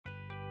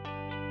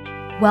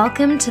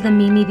Welcome to the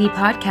Mimi Bee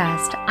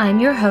podcast. I'm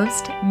your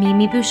host,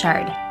 Mimi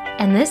Bouchard,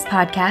 and this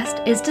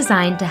podcast is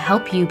designed to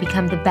help you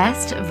become the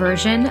best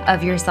version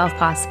of yourself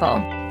possible.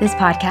 This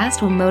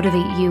podcast will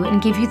motivate you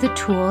and give you the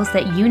tools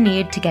that you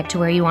need to get to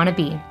where you want to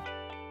be.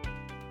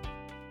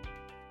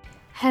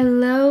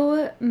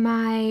 Hello,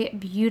 my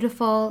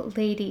beautiful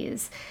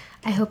ladies.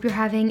 I hope you're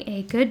having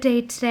a good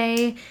day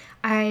today.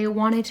 I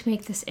wanted to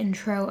make this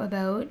intro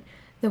about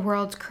the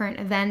world's current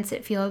events.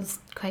 It feels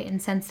quite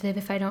insensitive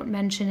if I don't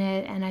mention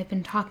it, and I've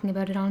been talking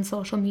about it on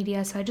social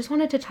media, so I just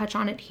wanted to touch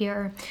on it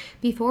here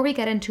before we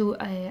get into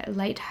a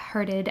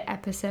light-hearted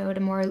episode, a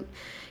more,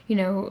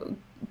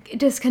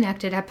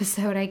 disconnected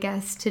episode, I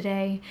guess,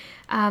 today.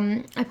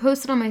 I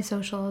posted on my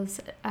socials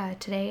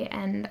today,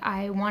 and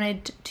I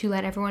wanted to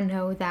let everyone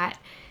know that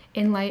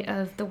in light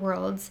of the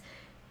world's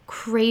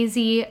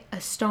crazy,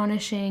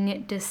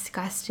 astonishing,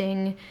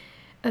 disgusting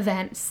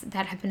events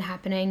that have been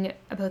happening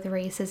about the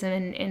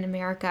racism in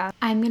America,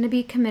 I'm going to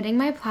be committing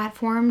my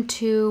platform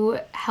to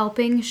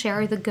helping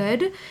share the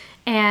good,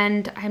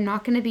 and I'm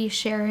not going to be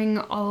sharing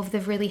all of the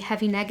really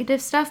heavy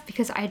negative stuff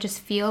because I just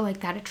feel like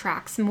that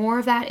attracts more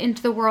of that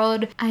into the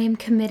world. I am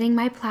committing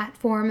my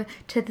platform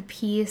to the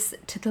peace,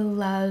 to the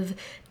love,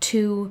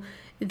 to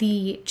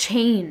the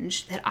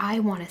change that I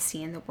want to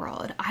see in the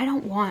world. I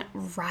don't want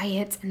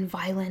riots and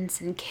violence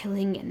and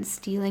killing and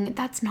stealing.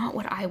 That's not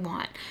what I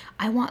want.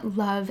 I want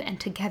love and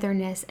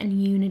togetherness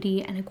and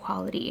unity and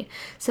equality.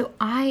 So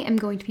I am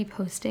going to be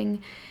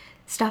posting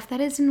stuff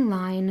that is in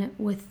line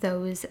with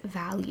those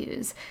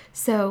values.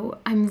 So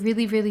I'm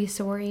really, really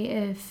sorry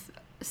if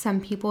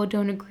some people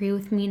don't agree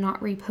with me not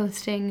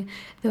reposting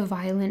the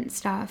violent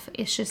stuff.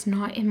 It's just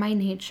not in my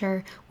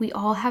nature. We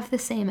all have the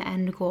same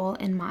end goal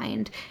in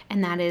mind,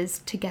 and that is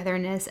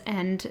togetherness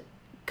and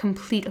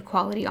complete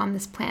equality on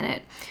this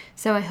planet.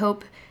 So I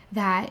hope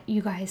that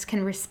you guys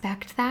can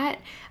respect that.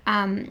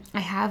 I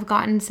have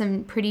gotten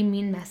some pretty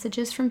mean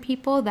messages from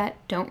people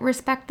that don't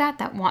respect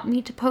that want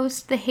me to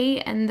post the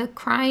hate and the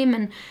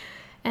crime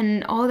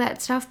and all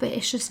that stuff, but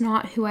it's just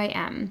not who I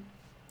am.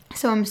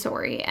 So I'm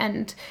sorry.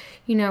 And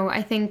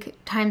I think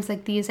times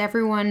like these,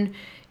 everyone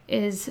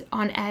is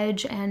on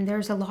edge, and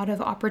there's a lot of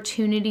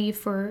opportunity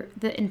for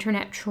the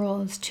internet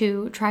trolls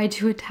to try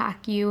to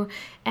attack you.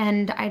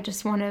 And I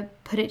just want to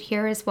put it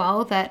here as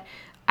well that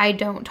I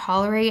don't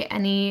tolerate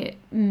any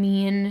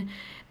mean,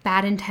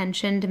 bad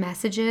intentioned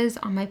messages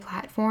on my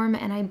platform,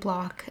 and I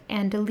block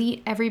and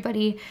delete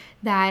everybody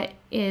that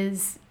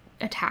is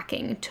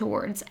attacking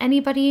towards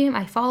anybody,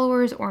 my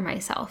followers or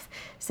myself.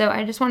 So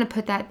I just want to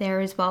put that there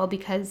as well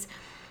because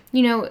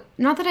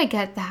not that I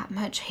get that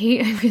much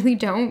hate, I really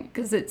don't,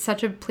 because it's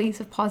such a place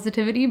of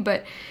positivity,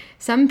 but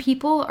some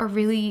people are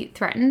really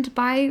threatened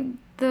by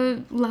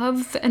the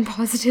love and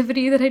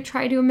positivity that I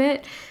try to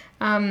emit.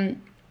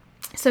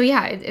 So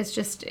yeah,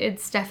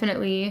 it's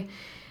definitely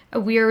a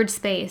weird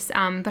space,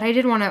 but I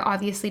did want to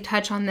obviously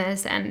touch on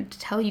this and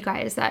tell you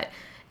guys that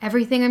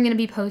everything I'm going to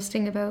be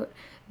posting about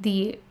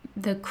the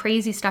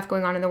crazy stuff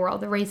going on in the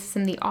world, the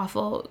racism, the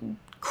awful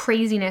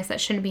craziness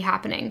that shouldn't be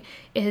happening,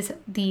 is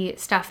the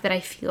stuff that I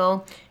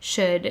feel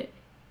should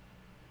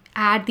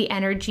add the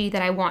energy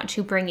that I want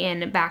to bring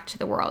in back to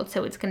the world.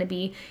 So it's going to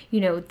be,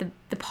 the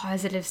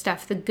positive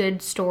stuff, the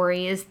good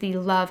stories, the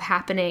love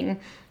happening,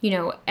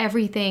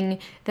 everything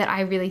that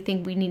I really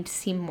think we need to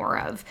see more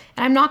of.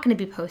 And I'm not going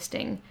to be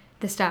posting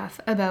the stuff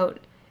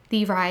about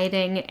the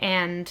rioting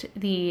and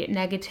the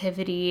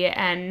negativity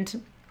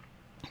and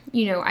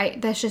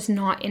that's just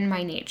not in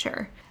my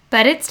nature.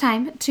 But it's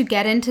time to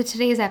get into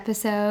today's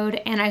episode,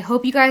 and I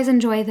hope you guys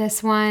enjoy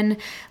this one.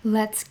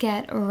 Let's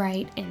get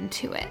right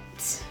into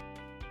it.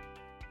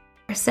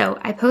 So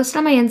I posted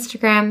on my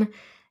Instagram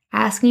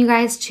asking you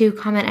guys to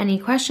comment any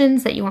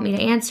questions that you want me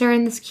to answer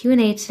in this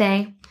Q&A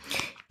today.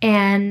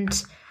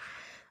 And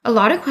a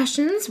lot of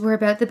questions were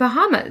about the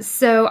Bahamas.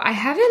 So I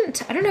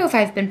don't know if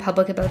I've been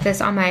public about this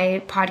on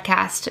my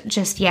podcast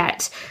just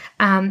yet,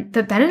 but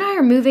Ben and I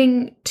are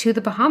moving to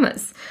the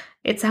Bahamas.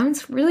 It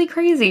sounds really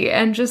crazy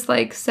and just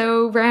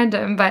so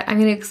random, but I'm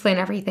going to explain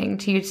everything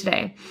to you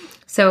today.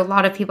 So a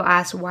lot of people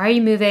asked, why are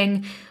you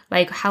moving?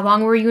 How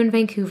long were you in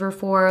Vancouver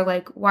for?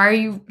 Why are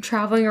you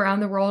traveling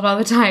around the world all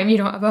the time? You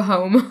don't have a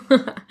home.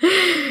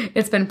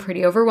 It's been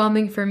pretty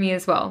overwhelming for me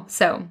as well.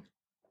 So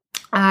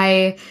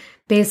I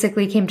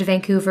basically came to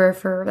Vancouver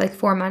for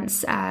 4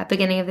 months,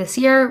 beginning of this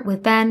year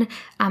with Ben.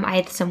 I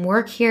had some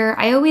work here.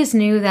 I always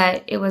knew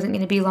that it wasn't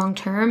going to be long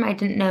term. I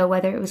didn't know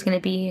whether it was going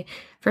to be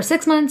for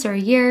 6 months or a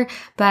year,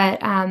 but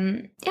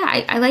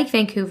I like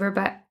Vancouver,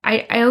 but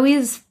I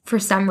always, for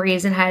some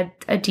reason, had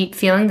a deep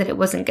feeling that it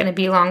wasn't going to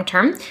be long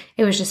term.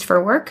 It was just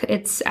for work.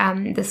 It's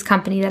this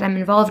company that I'm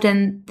involved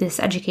in, this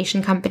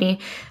education company.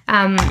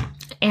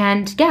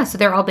 And yeah, so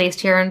they're all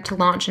based here, and to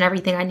launch and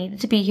everything, I needed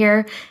to be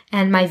here.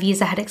 And my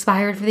visa had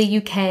expired for the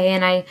UK,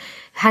 and I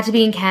had to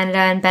be in Canada.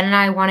 And Ben and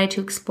I wanted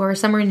to explore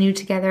somewhere new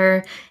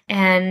together.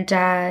 And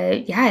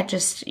yeah, it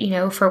just,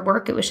 for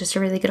work, it was just a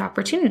really good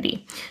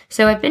opportunity.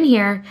 So I've been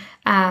here.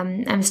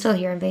 I'm still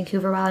here in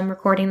Vancouver while I'm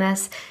recording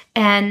this.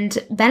 And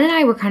Ben and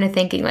I were kind of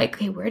thinking, like,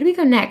 okay, where do we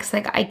go next?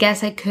 Like, I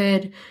guess I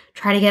could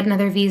try to get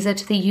another visa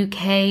to the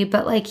UK,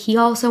 but like, he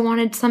also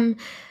wanted some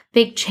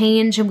big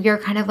change. And we were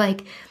kind of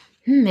like,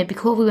 it'd be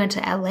cool if we went to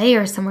LA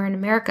or somewhere in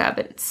America,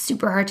 but it's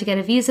super hard to get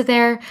a visa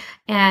there.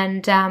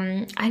 And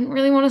I didn't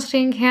really want to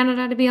stay in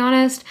Canada, to be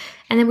honest.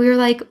 And then we were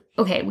like,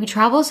 okay, we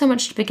travel so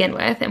much to begin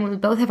with, and we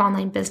both have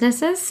online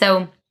businesses.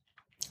 So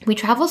we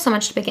travel so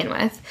much to begin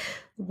with.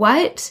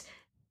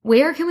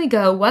 Where can we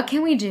go? What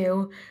can we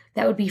do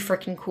that would be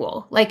freaking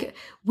cool? Like,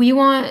 we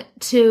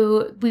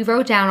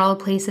wrote down all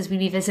the places we'd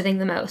be visiting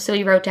the most. So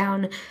we wrote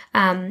down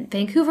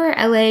Vancouver,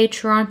 LA,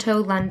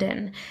 Toronto,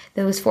 London,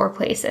 those 4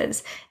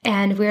 places.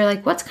 And we were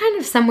like, what's kind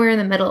of somewhere in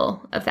the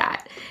middle of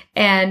that?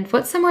 And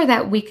what's somewhere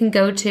that we can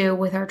go to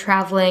with our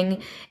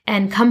traveling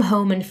and come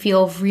home and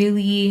feel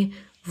really,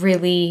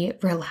 really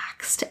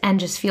relaxed and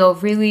just feel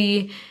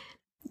really,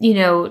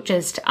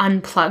 just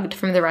unplugged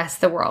from the rest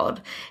of the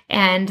world.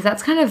 And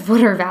that's kind of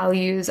what our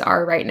values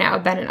are right now,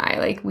 Ben and I.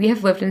 Like, we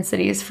have lived in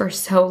cities for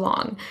so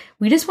long.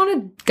 We just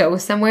want to go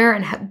somewhere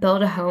and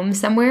build a home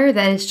somewhere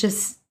that is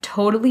just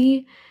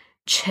totally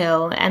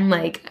chill and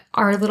like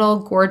our little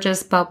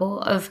gorgeous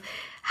bubble of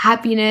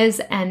happiness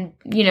and,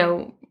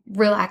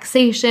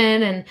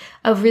 relaxation, and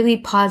a really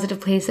positive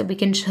place that we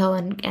can chill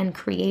and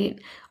create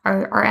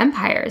our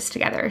empires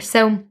together.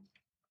 So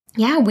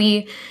yeah,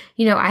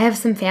 I have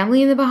some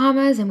family in the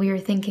Bahamas, and we were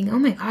thinking, oh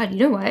my God, you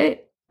know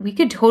what? We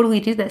could totally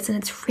do this. And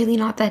it's really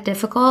not that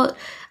difficult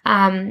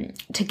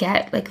to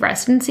get like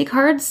residency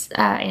cards,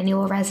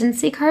 annual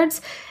residency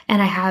cards.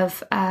 And I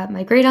have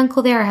my great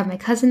uncle there. I have my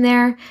cousin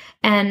there.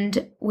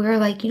 And we were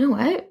like, you know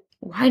what?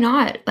 Why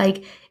not?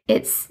 Like,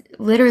 it's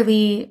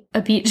literally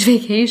a beach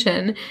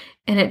vacation,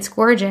 and it's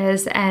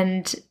gorgeous,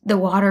 and the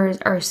waters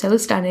are so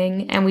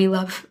stunning, and we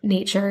love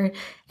nature.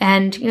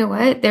 And you know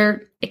what?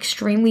 They're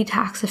extremely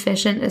tax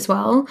efficient as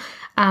well.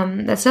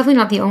 That's definitely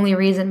not the only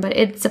reason, but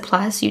it's a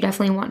plus. You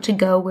definitely want to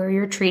go where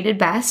you're treated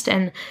best,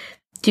 and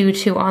due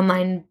to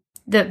online,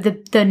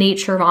 the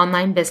nature of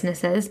online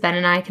businesses, Ben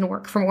and I can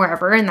work from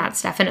wherever, and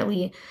that's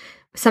definitely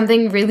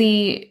something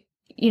really,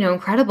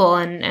 incredible,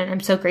 and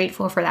I'm so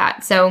grateful for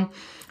that. So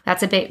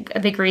that's a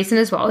big reason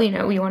as well.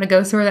 We want to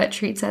go somewhere that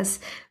treats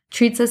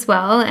us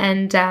well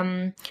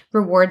and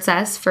rewards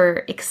us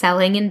for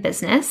excelling in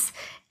business.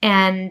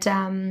 And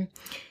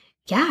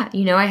yeah,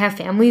 I have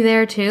family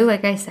there too,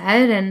 like I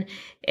said, and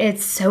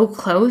it's so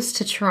close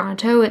to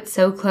Toronto. It's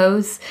so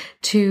close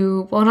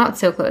to, well, not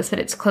so close, but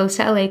it's close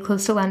to LA,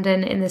 close to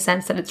London, in the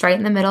sense that it's right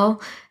in the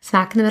middle,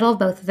 smack in the middle of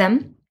both of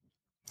them.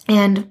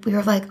 And we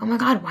were like, oh my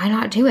God, why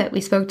not do it?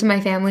 We spoke to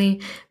my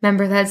family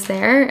member that's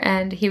there,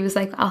 and he was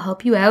like, I'll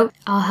help you out.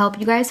 I'll help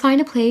you guys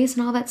find a place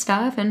and all that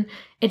stuff. And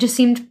it just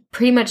seemed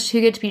pretty much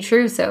too good to be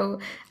true. So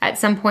at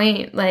some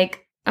point,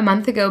 like a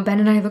month ago, Ben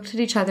and I looked at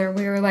each other and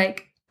we were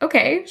like,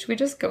 okay, should we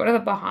just go to the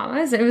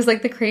Bahamas? And it was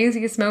like the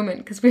craziest moment,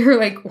 because we were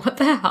like, what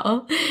the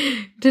hell?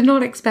 Did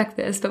not expect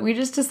this, but we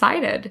just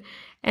decided.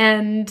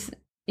 And,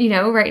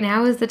 right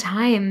now is the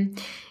time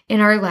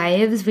in our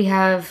lives. We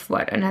have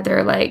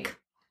another like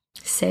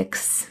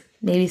 6,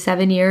 maybe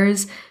 7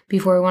 years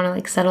before we want to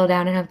like settle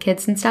down and have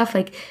kids and stuff.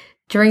 Like,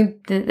 during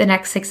the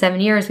next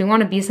 6-7 years, we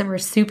want to be somewhere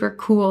super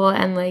cool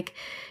and like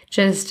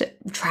just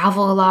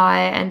travel a lot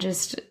and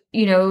just,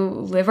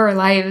 live our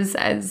lives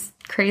as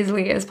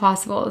crazily as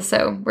possible.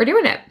 So we're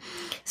doing it.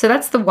 So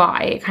that's the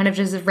why. It kind of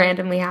just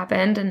randomly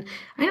happened. And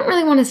I don't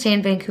really want to stay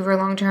in Vancouver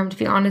long term, to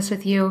be honest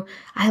with you.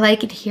 I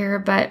like it here,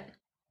 but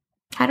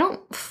I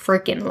don't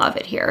freaking love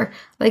it here.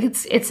 Like,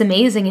 it's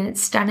amazing and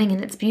it's stunning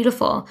and it's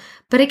beautiful.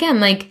 But again,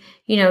 like,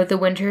 the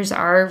winters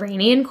are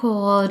rainy and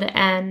cold,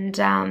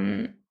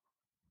 and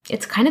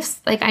it's kind of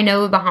like, I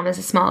know Bahamas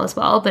is small as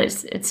well, but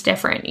it's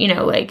different.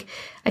 Like,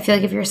 I feel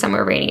like if you're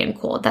somewhere rainy and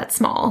cold, that's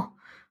small.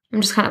 I'm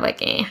just kind of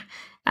like, eh.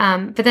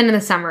 But then in the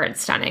summer,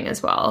 it's stunning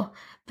as well.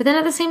 But then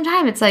at the same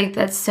time, it's like,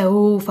 that's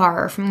so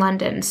far from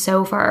London,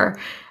 so far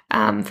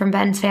from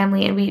Ben's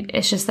family, and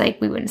it's just like,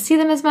 we wouldn't see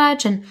them as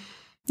much. And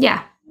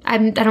yeah,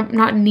 I'm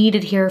not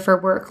needed here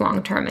for work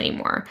long term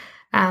anymore,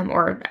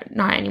 or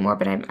not anymore.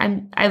 But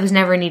I was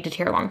never needed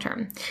here long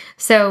term.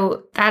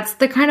 So that's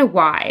the kind of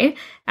why.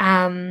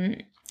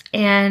 And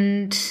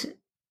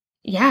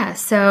yeah,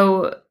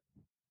 so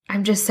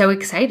I'm just so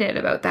excited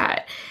about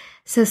that.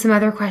 So some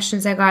other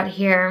questions I got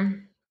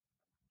here.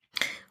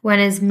 When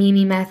is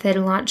Mimi Method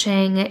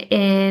launching?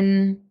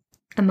 In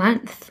a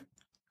month.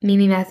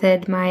 Mimi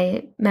Method,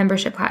 my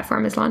membership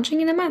platform, is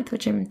launching in a month,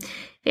 which I'm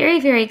very,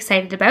 very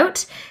excited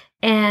about.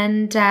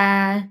 And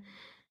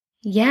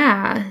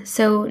yeah,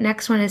 so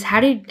next one is, how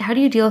do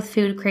you deal with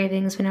food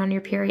cravings when on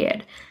your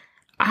period?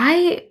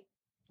 I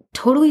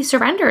totally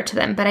surrender to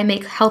them, but I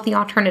make healthy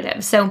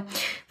alternatives. So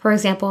for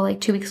example, like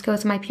 2 weeks ago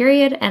was my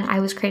period and I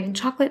was craving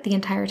chocolate the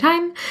entire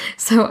time.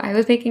 So I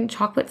was making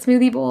chocolate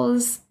smoothie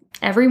bowls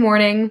every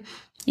morning.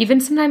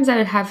 Even sometimes I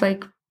would have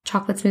like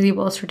chocolate smoothie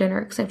bowls for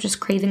dinner because I'm just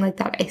craving like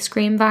that ice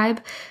cream vibe.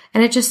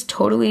 And it just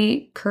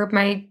totally curbed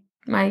my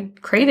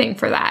craving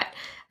for that.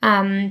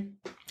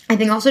 I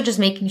think also just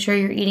making sure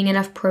you're eating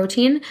enough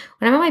protein.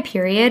 When I'm on my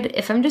period,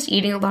 if I'm just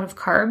eating a lot of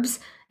carbs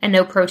and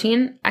no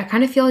protein, I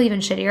kind of feel even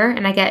shittier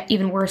and I get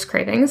even worse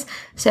cravings.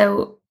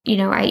 So,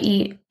 I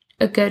eat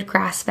a good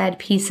grass-fed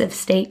piece of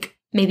steak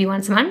maybe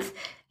once a month,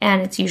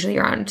 and it's usually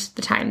around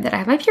the time that I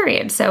have my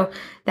period. So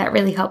that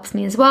really helps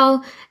me as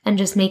well. And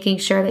just making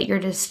sure that you're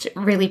just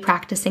really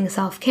practicing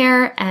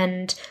self-care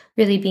and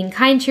really being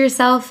kind to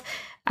yourself.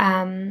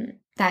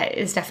 That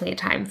is definitely a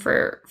time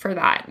for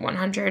that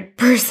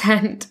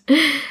 100%.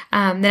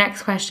 The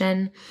next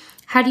question,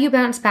 how do you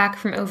bounce back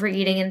from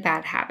overeating and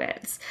bad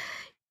habits?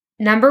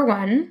 Number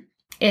 1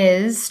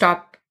 is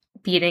stop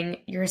beating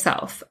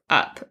yourself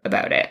up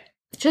about it.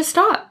 Just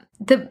stop.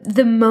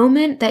 The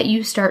moment that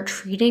you start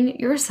treating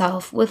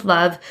yourself with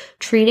love,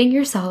 treating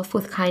yourself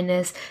with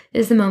kindness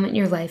is the moment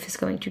your life is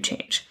going to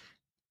change.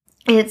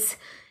 It's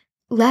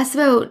less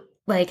about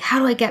like, how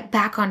do I get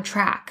back on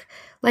track?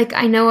 Like,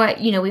 I know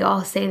we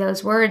all say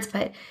those words,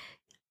 but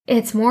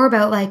it's more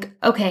about like,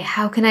 okay,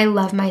 how can I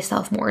love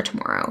myself more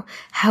tomorrow?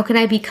 How can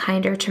I be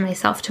kinder to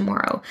myself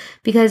tomorrow?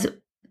 Because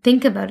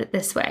think about it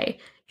this way.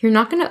 You're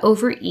not going to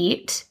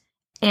overeat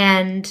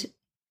and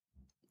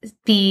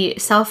be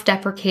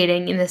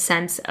self-deprecating in the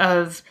sense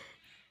of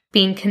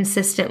being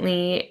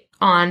consistently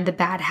on the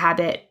bad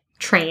habit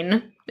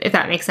train, if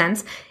that makes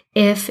sense,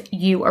 if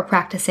you are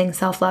practicing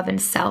self-love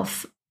and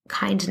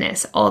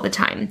self-kindness all the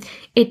time.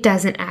 It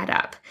doesn't add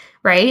up,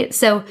 right?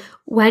 So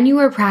when you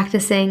are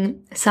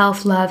practicing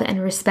self-love and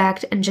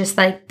respect and just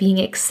like being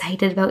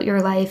excited about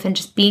your life and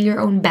just being your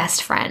own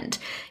best friend,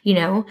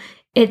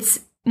 it's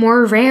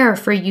more rare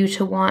for you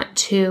to want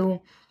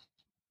to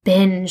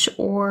binge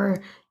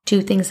or do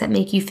things that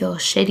make you feel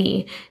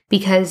shitty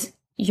because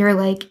you're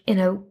like in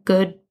a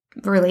good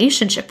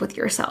relationship with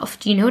yourself.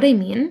 Do you know what I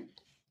mean?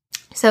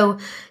 So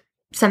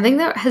something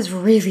that has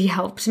really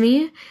helped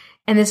me,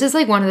 and this is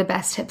like one of the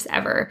best tips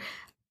ever,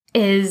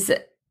 is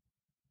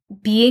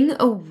being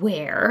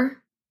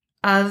aware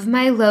of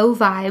my low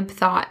vibe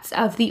thoughts,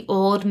 of the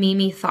old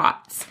Mimi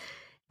thoughts,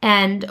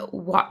 and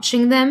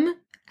watching them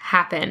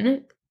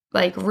happen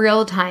like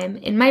real time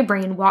in my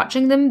brain,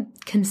 watching them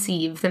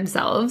conceive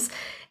themselves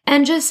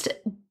and just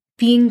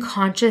being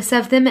conscious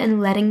of them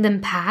and letting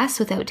them pass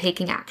without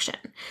taking action.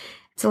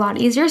 It's a lot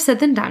easier said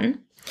than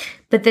done,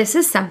 but this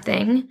is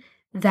something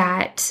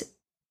that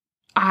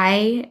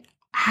I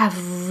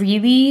have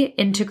really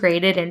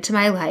integrated into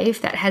my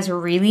life that has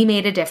really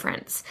made a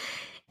difference.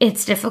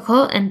 It's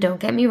difficult, and don't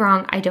get me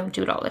wrong, I don't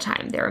do it all the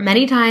time. There are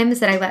many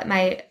times that I let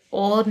my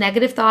old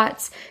negative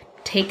thoughts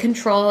take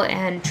control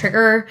and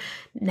trigger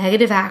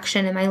negative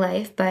action in my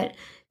life, but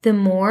the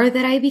more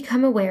that I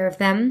become aware of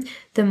them,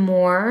 the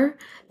more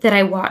that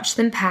I watch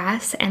them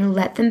pass and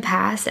let them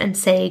pass and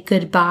say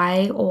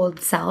goodbye, old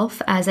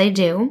self, as I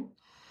do,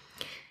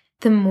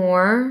 the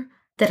more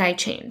that I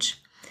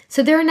change.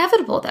 So they're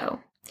inevitable though.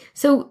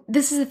 So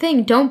this is the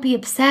thing. Don't be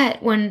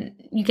upset when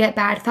you get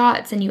bad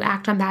thoughts and you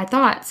act on bad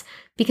thoughts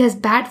because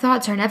bad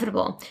thoughts are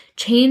inevitable.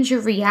 Change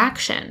your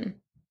reaction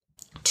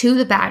to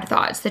the bad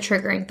thoughts, the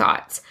triggering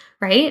thoughts,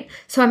 right?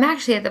 So I'm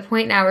actually at the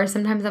point now where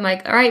sometimes I'm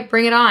like, all right,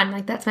 bring it on.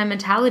 Like that's my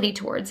mentality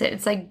towards it.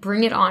 It's like,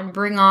 bring it on,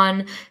 bring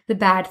on the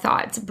bad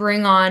thoughts,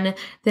 bring on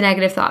the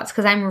negative thoughts,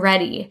 because I'm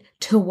ready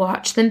to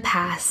watch them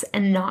pass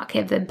and not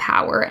give them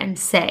power and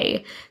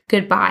say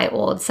goodbye,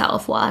 old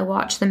self, while I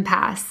watch them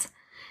pass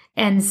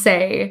and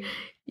say,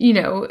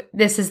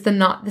 this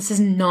is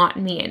not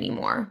me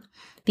anymore.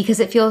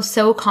 Because it feels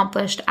so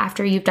accomplished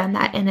after you've done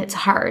that, and it's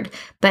hard.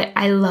 But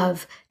I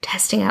love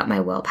testing out my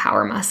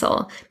willpower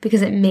muscle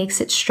because it makes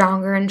it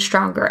stronger and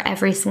stronger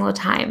every single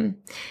time.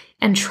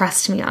 And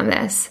trust me on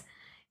this.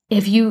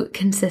 If you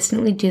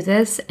consistently do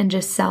this and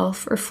just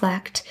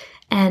self-reflect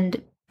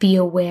and be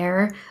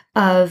aware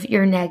of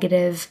your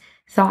negative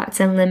thoughts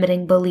and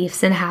limiting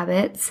beliefs and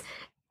habits,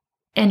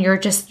 and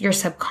your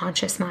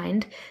subconscious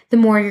mind, the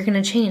more you're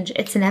going to change.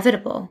 It's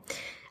inevitable.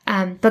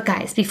 But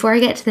guys, before I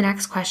get to the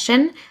next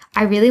question,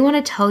 I really want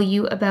to tell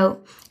you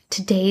about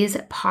today's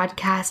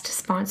podcast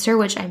sponsor,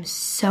 which I'm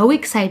so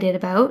excited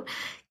about,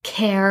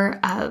 Care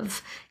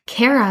of.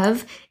 Care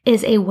of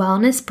is a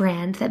wellness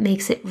brand that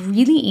makes it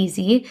really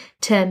easy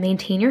to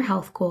maintain your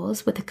health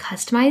goals with a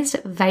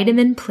customized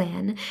vitamin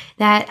plan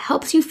that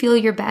helps you feel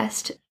your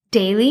best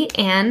daily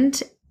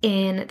and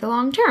in the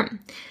long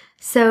term.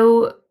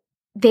 So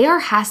they are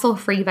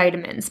hassle-free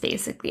vitamins,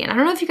 basically. And I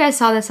don't know if you guys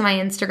saw this on my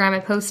Instagram.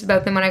 I posted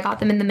about them when I got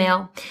them in the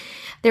mail.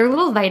 They're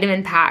little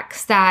vitamin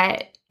packs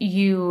that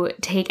you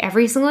take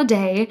every single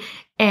day,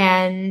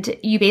 and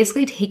you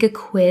basically take a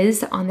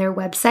quiz on their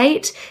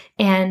website,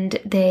 and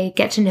they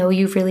get to know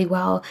you really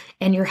well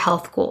and your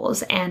health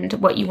goals and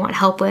what you want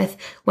help with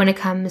when it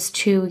comes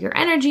to your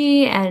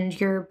energy and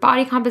your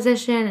body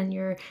composition and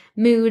your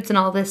moods and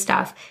all this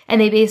stuff.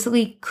 And they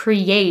basically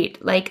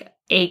create like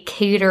a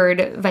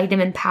catered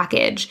vitamin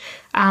package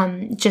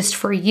just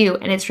for you.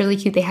 And it's really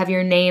cute. They have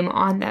your name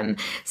on them.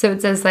 So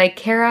it says like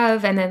care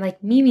of and then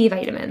like Mimi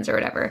vitamins or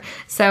whatever.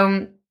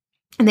 So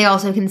and they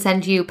also can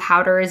send you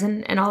powders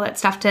and all that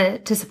stuff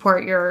to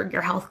support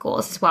your health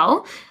goals as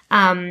well.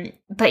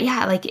 But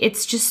yeah, like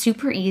it's just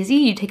super easy.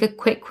 You take a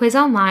quick quiz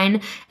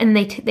online and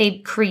they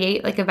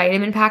create like a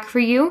vitamin pack for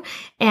you.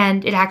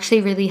 And it actually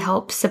really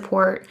helps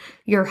support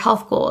your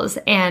health goals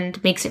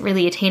and makes it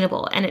really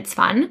attainable. And it's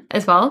fun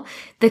as well.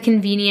 The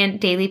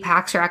convenient daily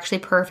packs are actually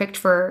perfect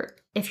for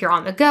if you're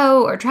on the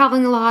go or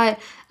traveling a lot,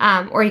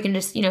 or you can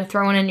just,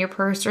 throw one in your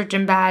purse or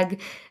gym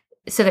bag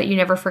so that you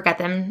never forget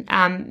them.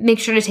 Make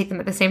sure to take them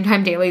at the same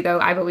time daily,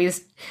 though. I've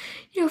always,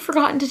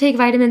 forgotten to take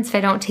vitamins if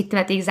I don't take them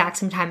at the exact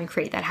same time and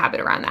create that habit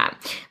around that.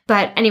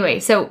 But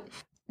anyway, so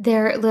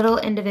their little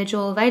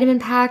individual vitamin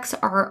packs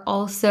are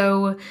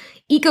also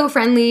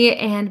eco-friendly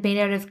and made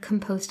out of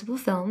compostable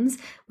films,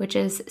 which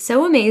is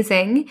so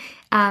amazing.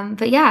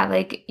 But yeah,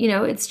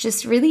 it's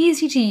just really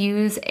easy to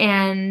use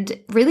and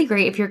really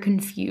great if you're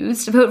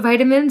confused about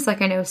vitamins.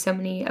 Like I know so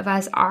many of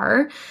us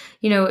are.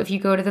 If you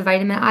go to the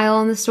vitamin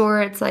aisle in the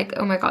store, it's like,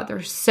 oh my God,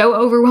 they're so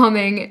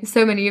overwhelming,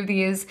 so many of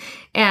these.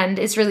 And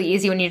it's really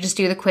easy when you just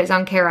do the quiz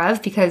on Care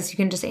of, because you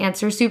can just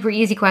answer super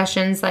easy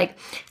questions like,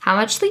 how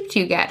much sleep do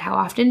you get? How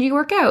often do you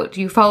work out?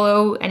 Do you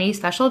follow any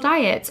special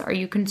diets? Are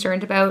you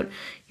concerned about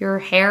your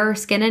hair,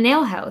 skin, and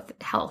nail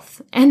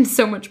health, and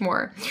so much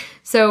more.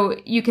 So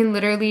you can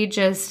literally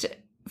just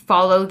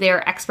follow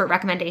their expert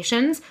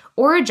recommendations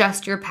or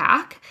adjust your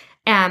pack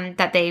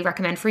that they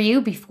recommend for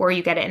you before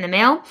you get it in the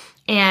mail.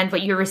 And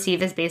what you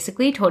receive is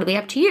basically totally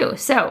up to you.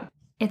 So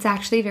it's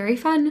actually very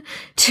fun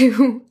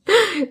to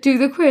do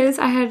the quiz.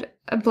 I had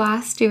a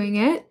blast doing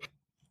it.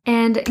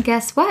 And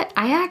guess what?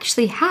 I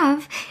actually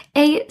have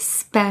a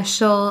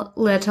special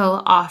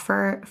little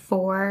offer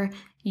for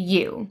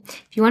you.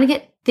 If you want to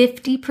get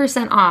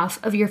 50%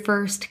 off of your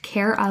first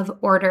Care of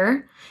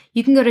order,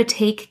 you can go to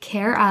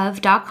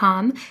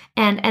takecareof.com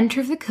and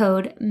enter the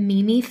code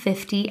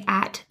MIMI50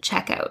 at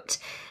checkout.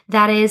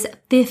 That is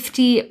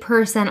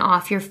 50%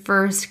 off your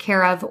first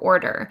Care of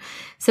order.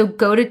 So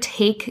go to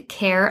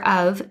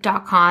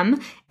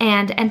takecareof.com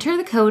and enter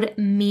the code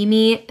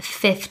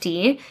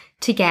MIMI50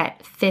 to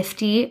get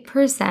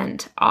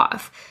 50%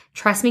 off.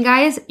 Trust me,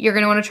 guys, you're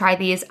going to want to try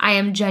these. I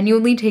am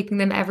genuinely taking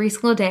them every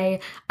single day.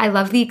 I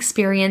love the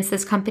experience.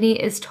 This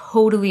company is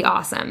totally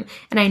awesome,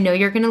 and I know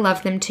you're going to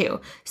love them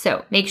too.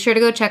 So make sure to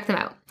go check them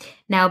out.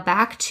 Now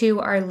back to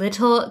our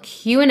little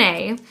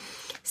Q&A.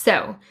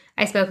 So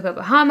I spoke about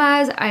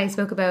Bahamas. I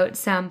spoke about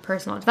some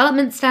personal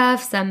development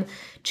stuff, some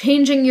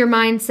changing your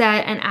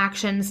mindset and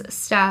actions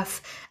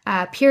stuff,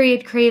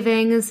 period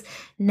cravings.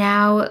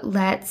 Now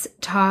let's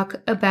talk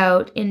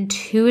about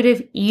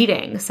intuitive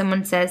eating.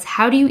 Someone says,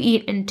 how do you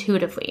eat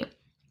intuitively?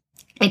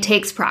 It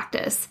takes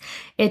practice.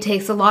 It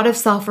takes a lot of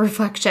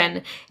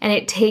self-reflection, and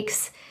it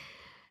takes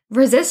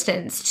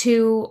resistance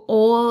to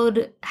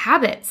old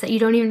habits that you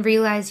don't even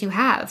realize you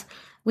have.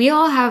 We've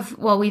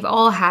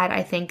all had,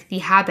 I think, the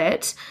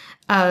habit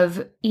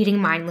of eating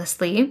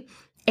mindlessly.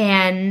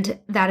 And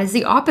that is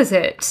the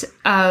opposite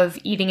of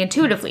eating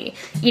intuitively.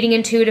 Eating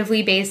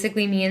intuitively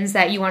basically means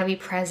that you want to be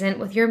present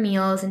with your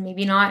meals and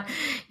maybe not,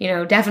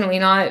 definitely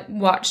not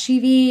watch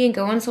TV and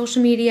go on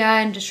social media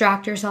and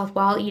distract yourself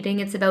while eating.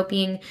 It's about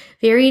being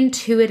very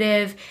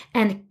intuitive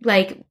and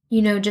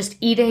just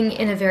eating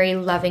in a very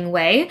loving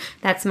way.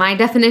 That's my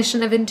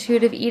definition of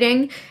intuitive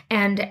eating.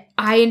 And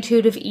I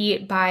intuitive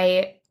eat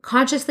by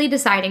consciously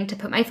deciding to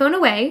put my phone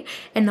away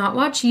and not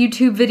watch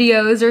YouTube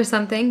videos or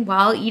something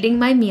while eating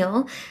my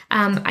meal.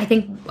 I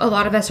think a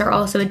lot of us are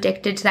also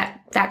addicted to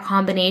that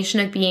combination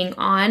of being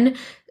on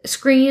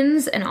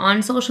screens and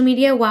on social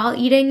media while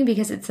eating,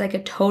 because it's like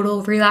a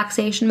total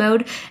relaxation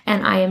mode.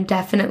 And I am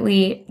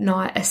definitely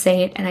not a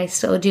saint, and I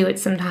still do it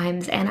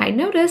sometimes. And I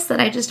notice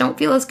that I just don't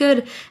feel as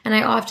good, and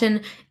I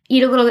often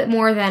eat a little bit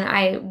more than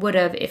I would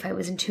have if I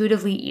was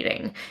intuitively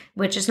eating,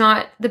 which is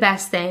not the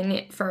best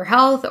thing for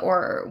health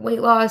or weight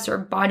loss or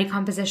body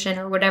composition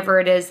or whatever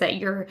it is that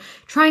you're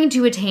trying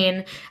to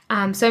attain.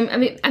 So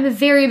I'm a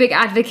very big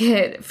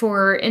advocate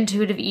for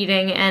intuitive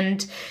eating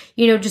and,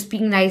 just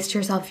being nice to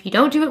yourself. If you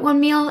don't do it one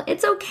meal,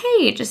 it's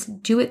okay.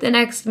 Just do it the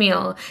next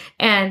meal,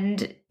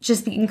 and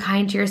just being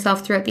kind to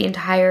yourself throughout the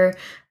entire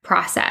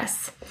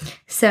process.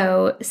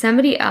 So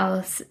somebody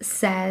else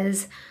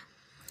says,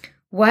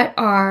 what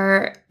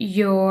are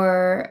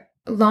your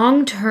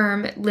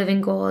long-term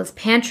living goals,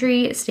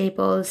 pantry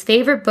staples,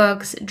 favorite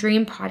books,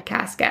 dream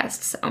podcast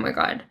guests? Oh my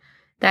God,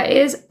 that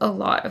is a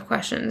lot of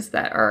questions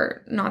that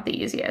are not the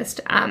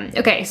easiest.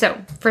 Okay, so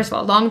first of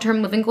all,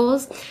 long-term living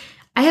goals.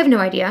 I have no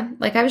idea.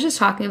 Like I was just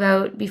talking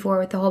about before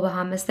with the whole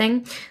Bahamas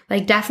thing,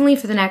 definitely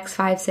for the next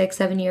 5, 6,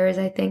 7 years,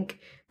 I think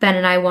Ben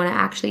and I want to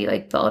actually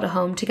like build a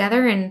home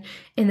together in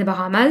the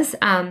Bahamas.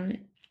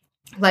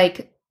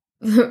 Like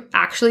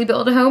actually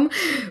build a home.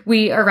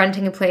 We are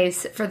renting a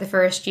place for the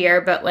first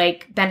year, but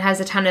like Ben has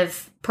a ton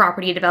of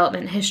property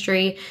development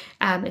history,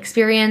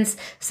 experience.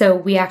 So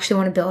we actually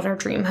want to build our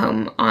dream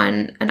home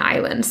on an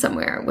island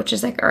somewhere, which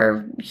is like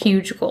our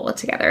huge goal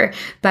together.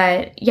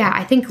 But yeah,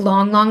 I think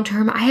long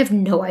term, I have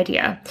no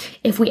idea.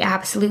 If we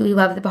absolutely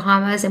love the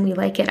Bahamas and we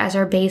like it as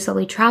our base while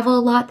we travel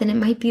a lot, then it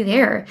might be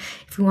there.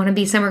 If we want to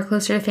be somewhere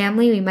closer to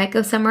family, we might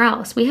go somewhere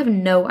else. We have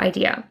no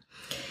idea.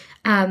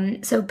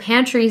 So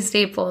pantry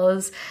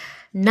staples,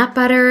 nut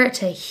butter,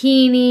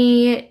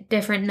 tahini,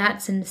 different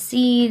nuts and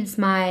seeds,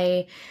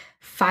 my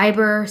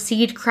fiber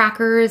seed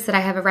crackers that I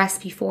have a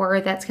recipe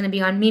for that's going to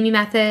be on Mimi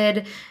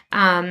Method.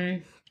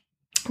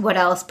 What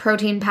else?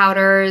 Protein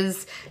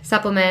powders,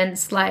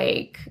 supplements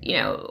like,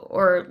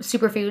 or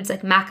superfoods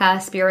like maca,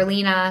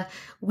 spirulina,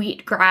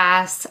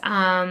 wheatgrass.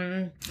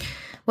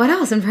 What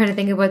else? I'm trying to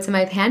think of what's in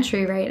my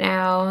pantry right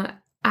now.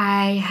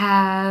 I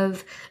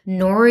have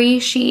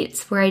nori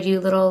sheets where I do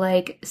little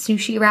like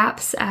sushi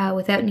wraps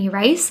without any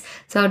rice.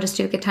 So I'll just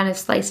do like a ton of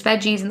sliced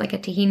veggies and like a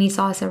tahini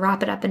sauce and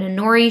wrap it up in a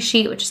nori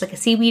sheet, which is like a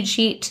seaweed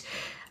sheet.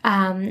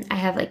 I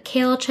have like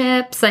kale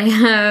chips. I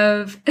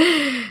have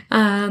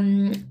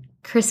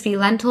crispy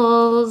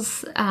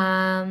lentils.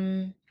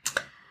 I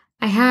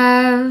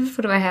have,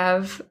 what do I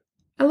have?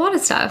 A lot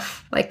of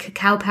stuff like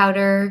cacao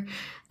powder,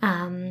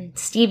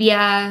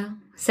 stevia,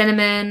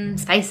 cinnamon,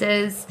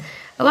 spices.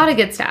 A lot of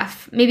good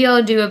stuff. Maybe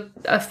I'll do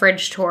a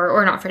fridge tour,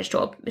 or not fridge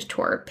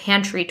tour,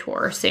 pantry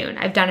tour soon.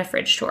 I've done a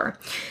fridge tour.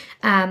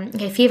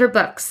 Okay, favorite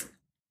books.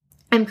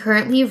 I'm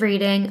currently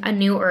reading A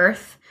New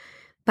Earth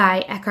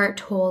by Eckhart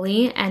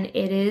Tolle, and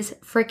it is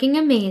freaking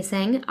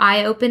amazing,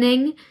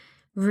 eye-opening,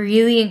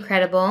 really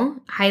incredible.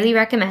 Highly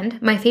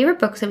recommend. My favorite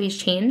books always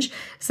change.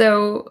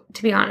 So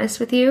to be honest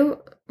with you,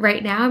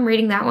 right now I'm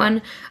reading that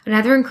one.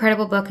 Another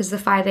incredible book is The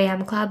 5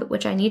 a.m. Club,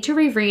 which I need to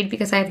reread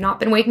because I have not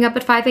been waking up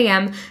at 5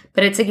 a.m.,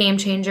 but it's a game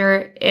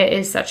changer. It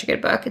is such a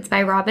good book. It's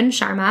by Robin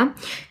Sharma.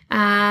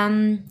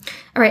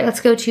 All right, let's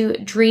go to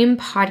dream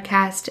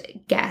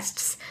podcast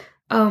guests.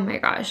 Oh my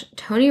gosh.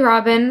 Tony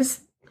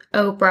Robbins,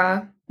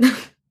 Oprah,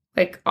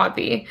 like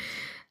Audrey,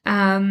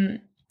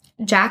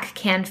 Jack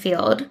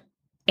Canfield,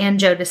 and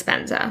Joe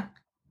Dispenza.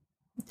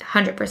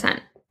 100%.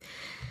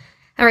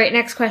 All right,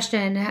 next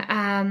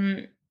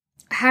question.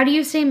 How do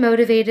you stay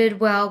motivated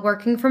while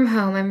working from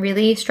home? I'm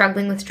really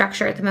struggling with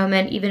structure at the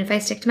moment, even if I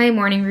stick to my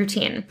morning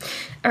routine.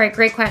 All right,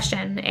 great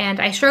question. And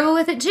I struggle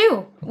with it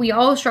too. We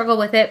all struggle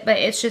with it, but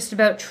it's just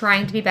about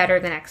trying to be better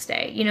the next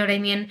day. You know what I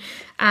mean?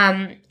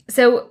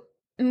 So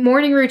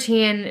morning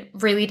routine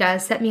really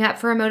does set me up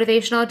for a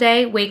motivational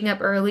day. Waking up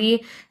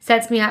early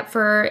sets me up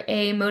for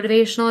a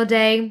motivational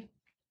day.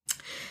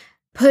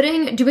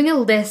 Doing a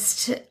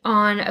list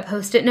on a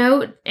Post-it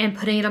note and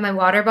putting it on my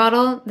water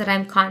bottle that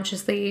I'm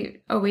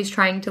consciously always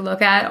trying to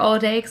look at all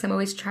day because I'm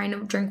always trying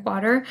to drink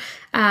water.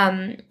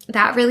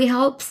 That really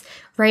helps.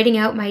 Writing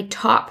out my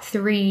top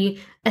 3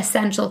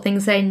 essential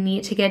things that I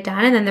need to get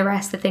done, and then the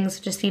rest of the things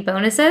just be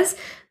bonuses.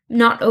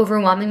 Not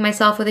overwhelming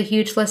myself with a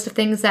huge list of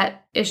things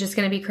that is just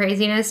going to be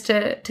craziness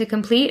to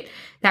complete.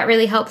 That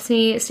really helps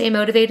me stay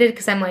motivated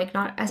because I'm like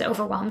not as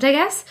overwhelmed, I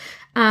guess.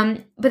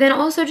 But then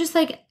also just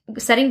like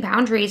setting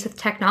boundaries with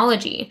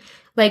technology,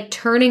 like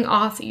turning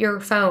off your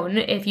phone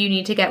if you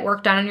need to get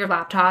work done on your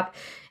laptop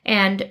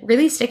and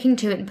really sticking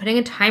to it and putting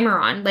a timer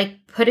on,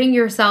 like putting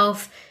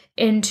yourself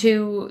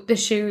into the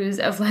shoes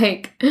of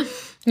like,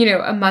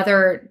 a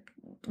mother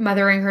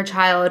mothering her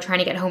child trying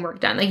to get homework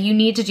done. Like you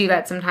need to do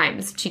that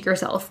sometimes to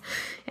yourself.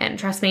 And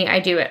trust me, I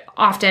do it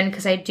often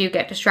because I do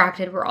get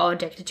distracted. We're all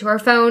addicted to our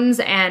phones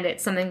and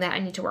it's something that I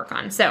need to work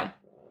on. So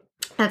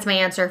that's my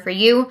answer for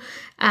you.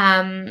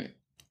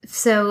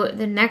 So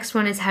the next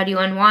one is, how do you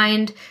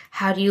unwind?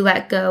 How do you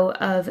let go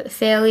of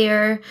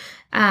failure?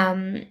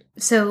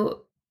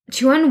 So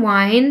to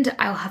unwind,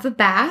 I'll have a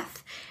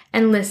bath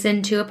and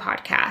listen to a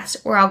podcast,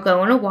 or I'll go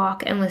on a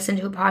walk and listen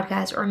to a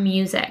podcast or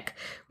music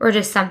or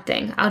just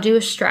something. I'll do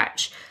a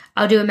stretch.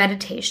 I'll do a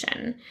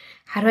meditation.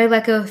 How do I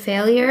let go of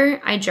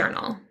failure? I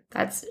journal.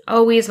 That's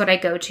always what I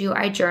go to.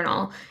 I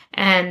journal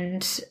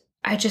and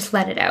I just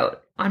let it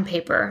out on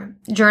paper.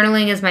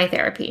 Journaling is my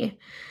therapy.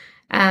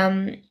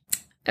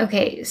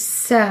 Okay,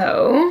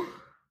 so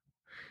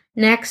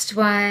next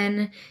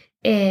one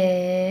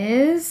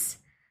is,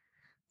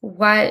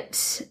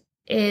 what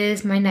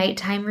is my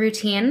nighttime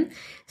routine?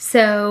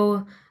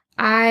 So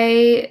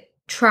I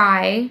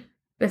try,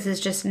 this is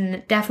just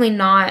definitely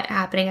not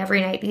happening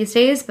every night these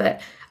days,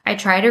 but I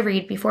try to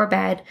read before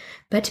bed.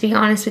 But to be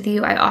honest with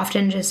you, I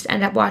often just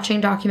end up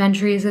watching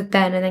documentaries with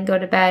Ben and then go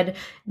to bed.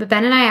 But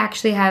Ben and I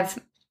actually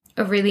have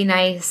a really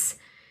nice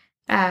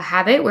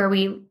habit where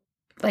we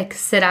like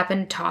sit up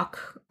and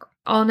talk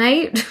all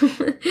night.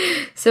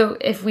 So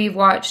if we've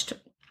watched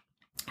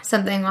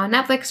something on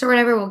Netflix or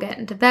whatever, we'll get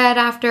into bed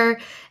after.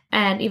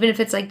 And even if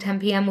it's like 10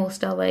 p.m., we'll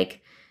still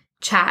like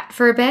chat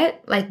for a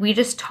bit. Like, we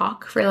just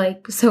talk for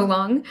like so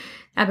long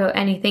about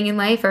anything in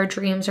life, our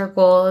dreams, our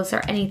goals,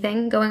 or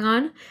anything going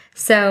on.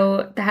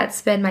 So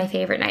that's been my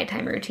favorite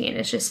nighttime routine,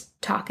 is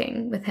just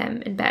talking with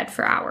him in bed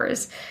for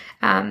hours.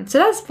 So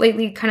that's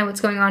lately kind of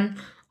what's going on.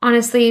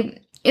 Honestly,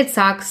 it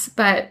sucks,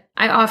 but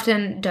I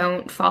often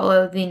don't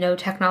follow the no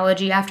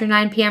technology after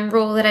 9 p.m.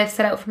 rule that I've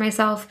set out for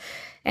myself.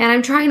 And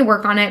I'm trying to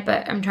work on it,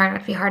 but I'm trying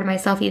not to be hard on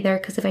myself either,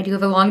 because if I do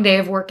have a long day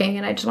of working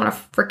and I just want to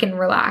freaking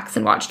relax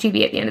and watch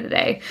TV at the end of the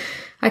day,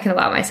 I can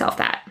allow myself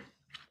that.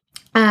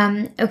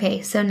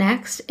 Okay, so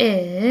next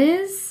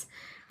is,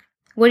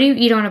 what do you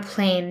eat on a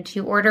plane? Do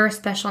you order a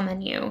special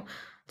menu?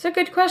 It's a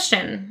good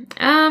question.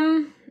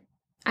 I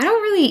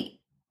don't really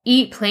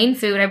eat plain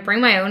food. I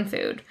bring my own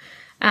food.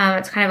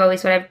 It's kind of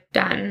always what I've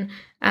done.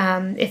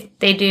 If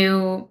they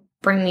do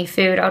bring me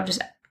food, I'll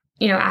just,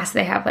 ask if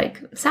they have like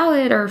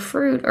salad or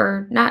fruit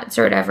or nuts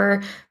or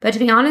whatever. But to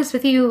be honest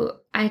with you,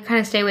 I kind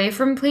of stay away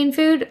from plain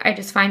food. I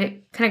just find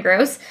it kind of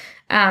gross.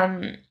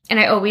 And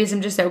I always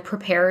am just so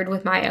prepared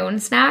with my own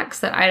snacks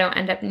that I don't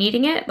end up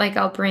needing it. Like,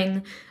 I'll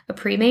bring a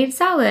pre-made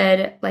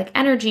salad, like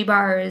energy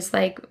bars,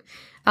 like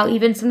I'll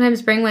even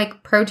sometimes bring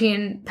like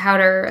protein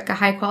powder, like a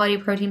high quality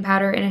protein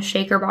powder in a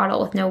shaker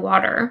bottle with no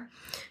water,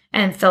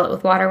 and fill it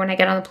with water when I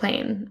get on the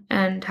plane,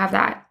 and have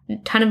that. A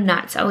ton of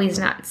nuts, always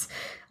nuts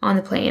on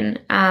the plane.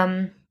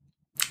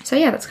 So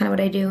yeah, that's kind of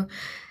what I do.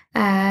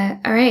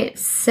 All right,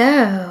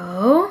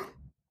 so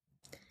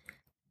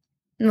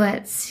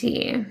let's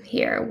see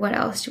here. What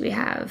else do we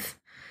have?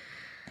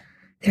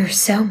 There's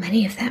so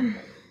many of them.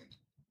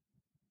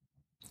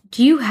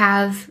 Do you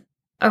have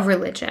a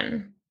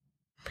religion?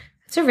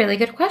 That's a really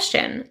good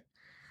question.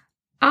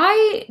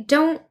 I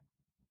don't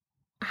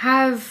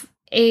have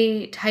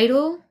a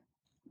title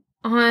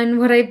on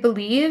what I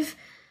believe.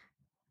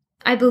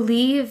 I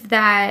believe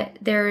that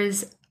there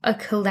is a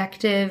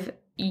collective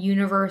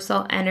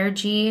universal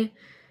energy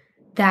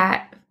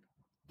that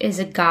is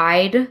a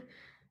guide.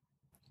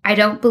 I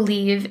don't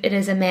believe it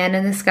is a man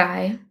in the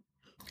sky.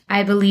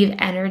 I believe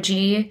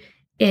energy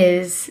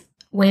is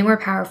way more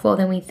powerful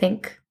than we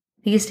think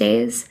these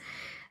days.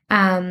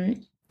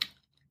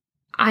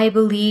 I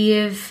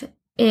believe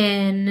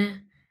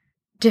in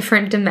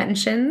different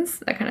dimensions.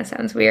 That kind of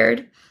sounds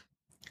weird.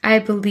 I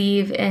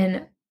believe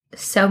in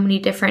so many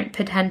different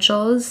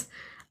potentials.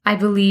 I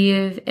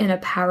believe in a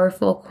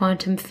powerful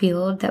quantum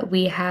field that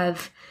we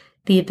have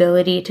the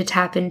ability to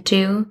tap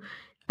into.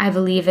 I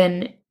believe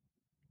in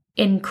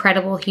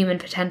incredible human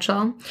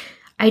potential.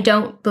 I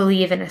don't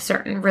believe in a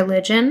certain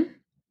religion,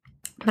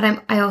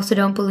 but I also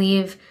don't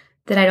believe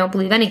that I don't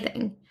believe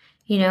anything.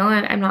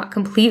 I'm not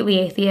completely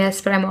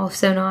atheist, but I'm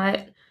also not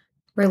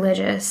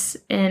religious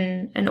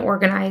in an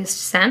organized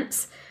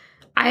sense.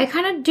 I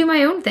kind of do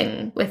my own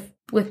thing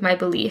with my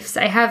beliefs.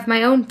 I have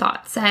my own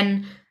thoughts,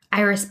 and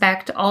I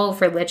respect all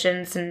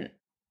religions and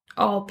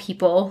all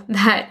people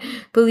that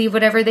believe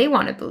whatever they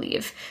want to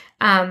believe.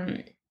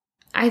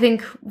 I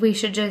think we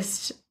should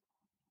just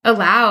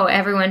allow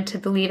everyone to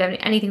believe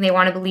anything they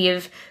want to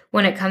believe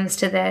when it comes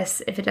to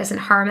this, if it doesn't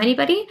harm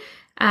anybody.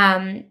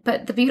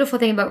 But the beautiful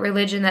thing about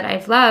religion that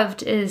I've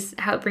loved is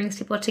how it brings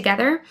people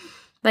together.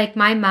 Like,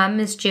 my mom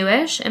is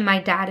Jewish and my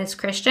dad is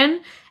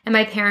Christian, and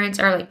my parents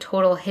are like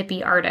total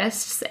hippie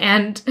artists.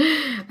 And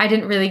I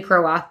didn't really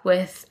grow up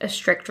with a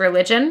strict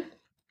religion,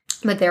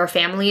 but their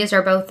families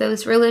are both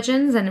those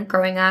religions. And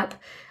growing up,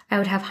 I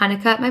would have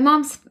Hanukkah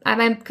at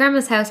my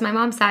grandma's house, my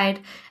mom's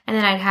side, and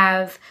then I'd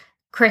have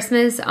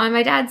Christmas on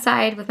my dad's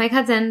side with my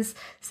cousins.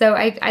 So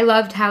I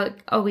loved how it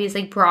always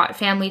like brought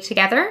family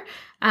together.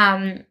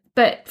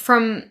 But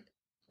from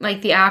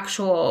like the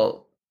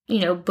actual,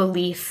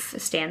 belief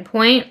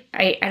standpoint,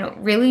 I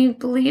don't really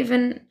believe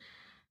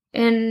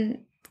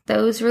in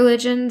those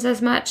religions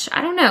as much.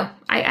 I don't know.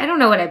 I don't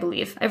know what I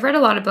believe. I've read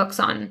a lot of books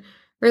on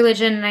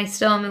religion, and I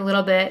still am a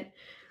little bit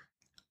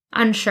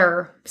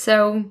unsure.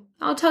 So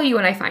I'll tell you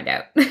when I find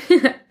out.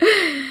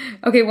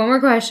 Okay, one more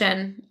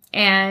question,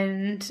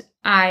 and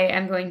I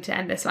am going to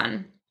end this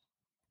one.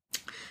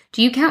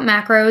 Do you count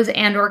macros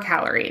and or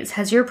calories?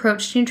 Has your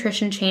approach to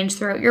nutrition changed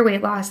throughout your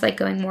weight loss, like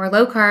going more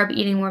low carb,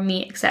 eating more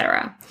meat,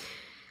 etc.?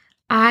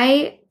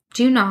 I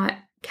do not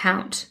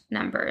count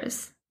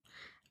numbers.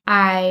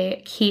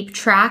 I keep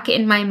track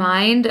in my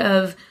mind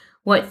of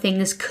what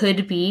things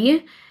could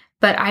be,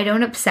 but I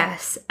don't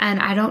obsess, and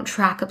I don't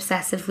track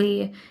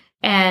obsessively.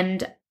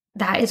 And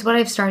that is what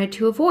I've started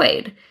to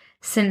avoid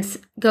since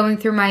going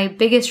through my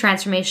biggest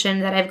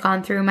transformation that I've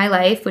gone through in my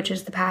life, which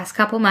is the past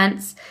couple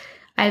months.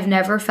 I've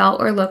never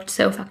felt or looked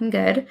so fucking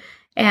good,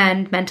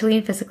 and mentally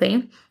and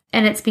physically.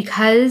 And it's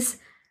because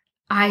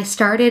I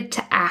started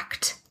to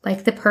act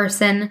like the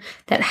person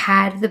that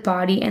had the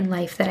body and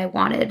life that I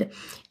wanted.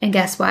 And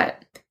guess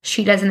what?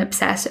 She doesn't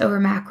obsess over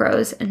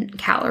macros and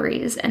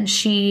calories, and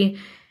she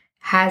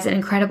has an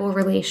incredible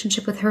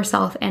relationship with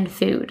herself and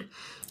food.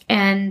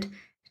 And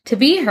to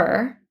be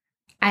her,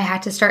 I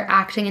had to start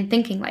acting and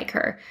thinking like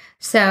her.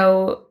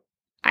 So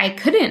I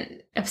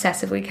couldn't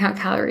obsessively count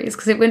calories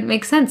because it wouldn't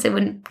make sense. It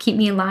wouldn't keep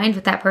me aligned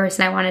with that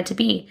person I wanted to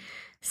be.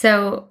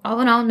 So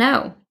all in all,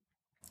 no.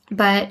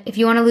 But if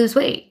you want to lose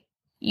weight,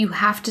 you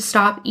have to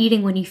stop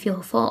eating when you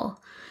feel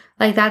full.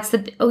 Like you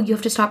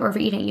have to stop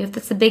overeating.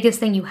 That's the biggest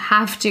thing. You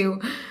have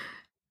to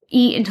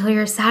eat until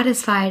you're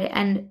satisfied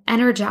and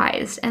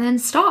energized, and then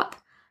stop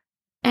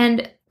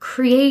and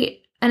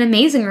create an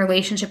amazing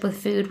relationship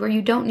with food where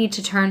you don't need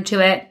to turn to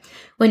it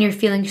when you're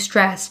feeling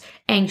stressed,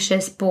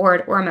 anxious,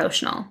 bored, or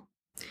emotional.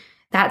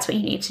 That's what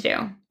you need to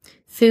do.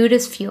 Food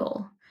is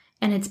fuel,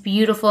 and it's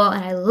beautiful,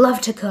 and I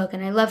love to cook,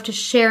 and I love to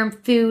share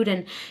food,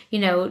 and,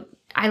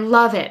 I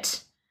love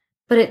it.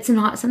 But it's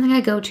not something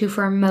I go to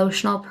for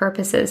emotional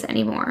purposes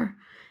anymore.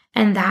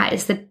 And that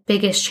is the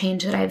biggest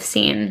change that I've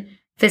seen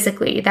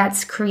physically.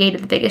 That's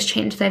created the biggest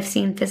change that I've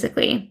seen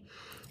physically.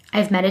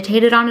 I've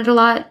meditated on it a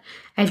lot.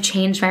 I've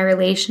changed my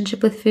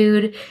relationship with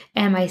food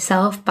and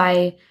myself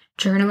by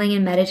journaling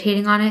and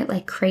meditating on it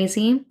like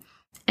crazy.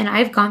 And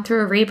I've gone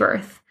through a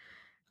rebirth.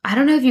 I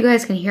don't know if you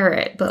guys can hear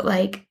it, but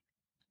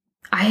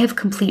I have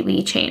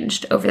completely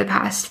changed over the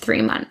past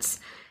 3 months,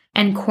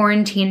 and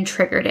quarantine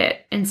triggered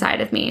it inside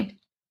of me.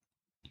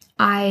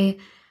 I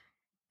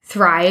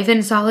thrive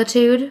in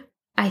solitude.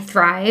 I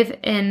thrive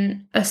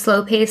in a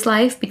slow-paced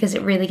life because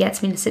it really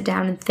gets me to sit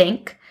down and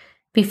think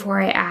before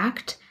I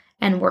act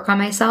and work on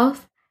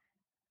myself.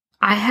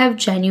 I have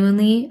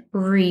genuinely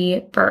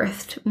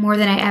rebirthed more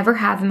than I ever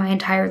have in my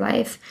entire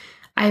life.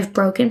 I've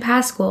broken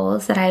past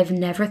goals that I've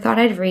never thought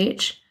I'd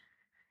reach.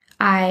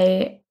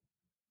 I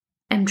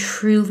am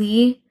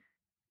truly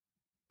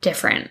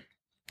different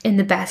in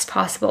the best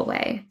possible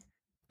way.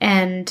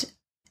 And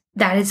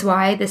that is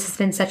why this has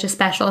been such a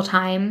special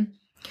time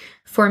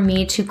for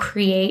me to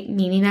create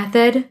Mimi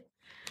Method,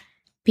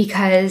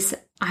 because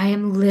I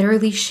am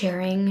literally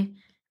sharing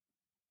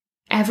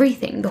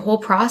everything, the whole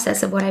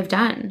process of what I've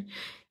done.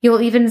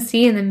 You'll even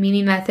see in the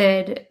Mimi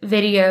Method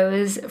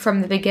videos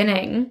from the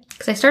beginning,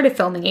 because I started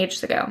filming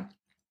ages ago,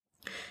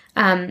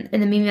 in the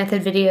Mimi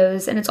Method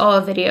videos, and it's all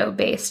a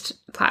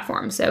video-based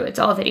platform, so it's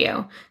all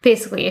video.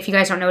 Basically, if you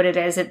guys don't know what it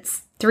is,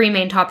 it's 3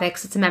 main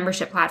topics. It's a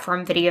membership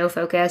platform,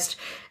 video-focused.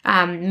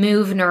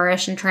 Move,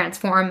 Nourish, and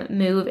Transform.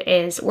 Move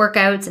is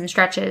workouts and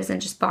stretches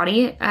and just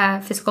body,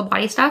 physical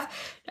body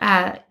stuff.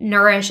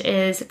 Nourish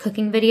is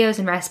cooking videos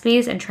and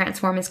recipes, and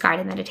Transform is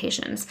guided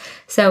meditations.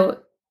 So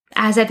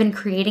as I've been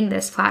creating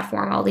this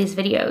platform, all these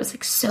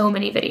videos, so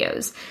many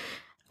videos,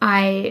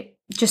 I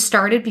just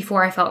started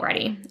before I felt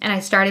ready. And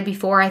I started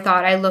before I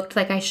thought I looked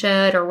like I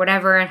should or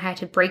whatever, and had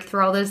to break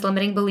through all those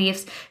limiting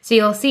beliefs. So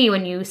you'll see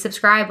when you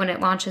subscribe, when it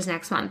launches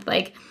next month,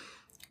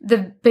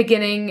 the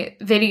beginning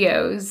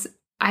videos,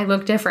 I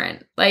look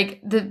different.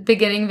 The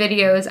beginning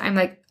videos, I'm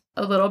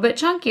a little bit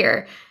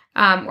chunkier,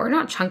 or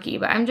not chunky,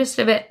 but I'm just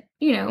a bit,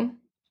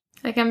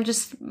 I'm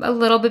just a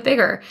little bit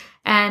bigger.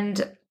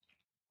 And,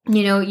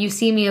 you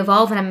see me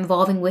evolve, and I'm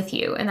evolving with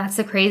you. And that's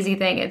the crazy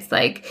thing. It's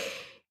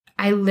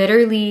I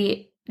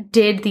literally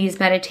did these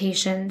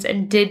meditations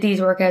and did these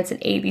workouts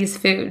and ate these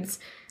foods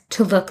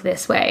to look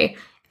this way.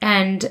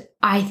 And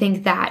I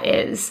think that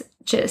is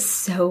just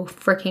so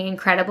freaking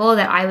incredible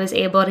that I was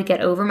able to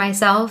get over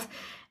myself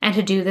and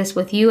to do this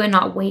with you and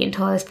not wait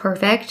until I was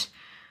perfect.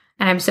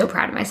 And I'm so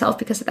proud of myself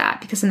because of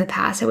that, because in the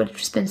past I would have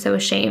just been so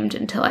ashamed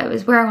until I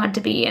was where I wanted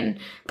to be and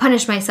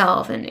punished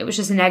myself, and it was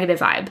just a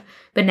negative vibe.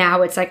 But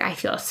now it's I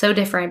feel so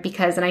different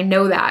and I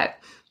know that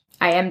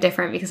I am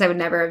different because I would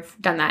never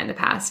have done that in the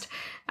past.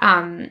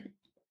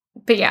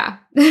 But yeah,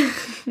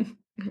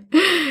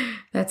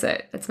 that's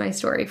it. That's my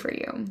story for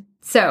you.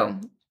 So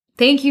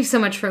thank you so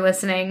much for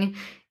listening.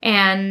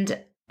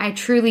 And I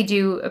truly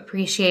do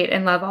appreciate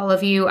and love all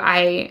of you.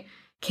 I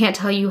can't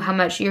tell you how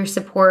much your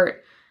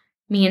support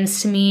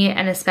means to me.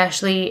 And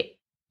especially,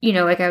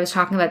 like I was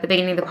talking about at the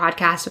beginning of the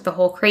podcast, with the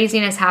whole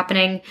craziness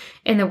happening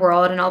in the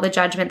world and all the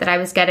judgment that I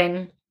was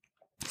getting.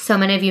 So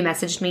many of you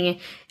messaged me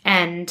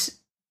and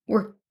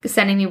were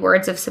sending me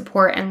words of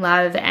support and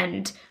love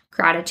and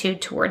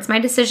gratitude towards my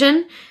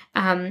decision.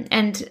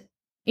 And,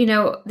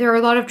 there are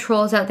a lot of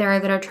trolls out there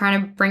that are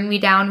trying to bring me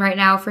down right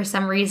now for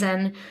some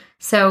reason.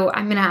 So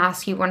I'm going to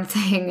ask you one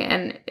thing,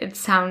 and it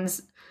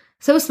sounds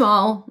so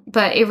small,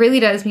 but it really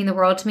does mean the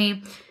world to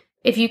me.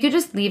 If you could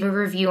just leave a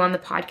review on the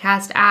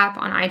podcast app,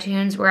 on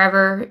iTunes,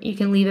 wherever you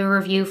can leave a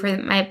review for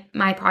my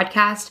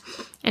podcast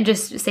and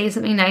just say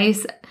something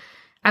nice,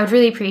 I would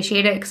really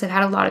appreciate it, because I've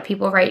had a lot of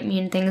people write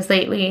mean things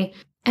lately.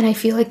 And I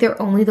feel like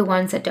they're only the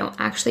ones that don't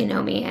actually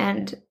know me.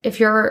 And if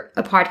you're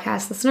a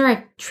podcast listener,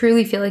 I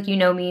truly feel like you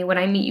know me. When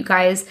I meet you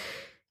guys,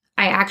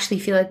 I actually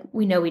feel like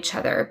we know each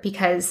other,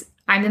 because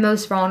I'm the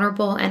most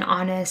vulnerable and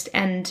honest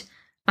and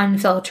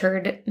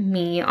unfiltered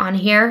me on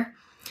here.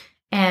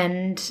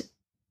 And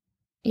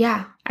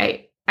yeah,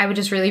 I would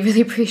just really,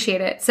 really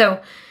appreciate it.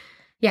 So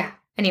yeah,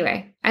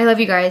 anyway, I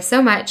love you guys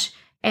so much.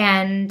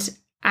 And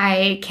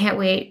I can't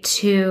wait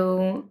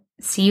to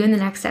see you in the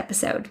next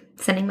episode.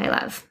 Sending my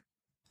love.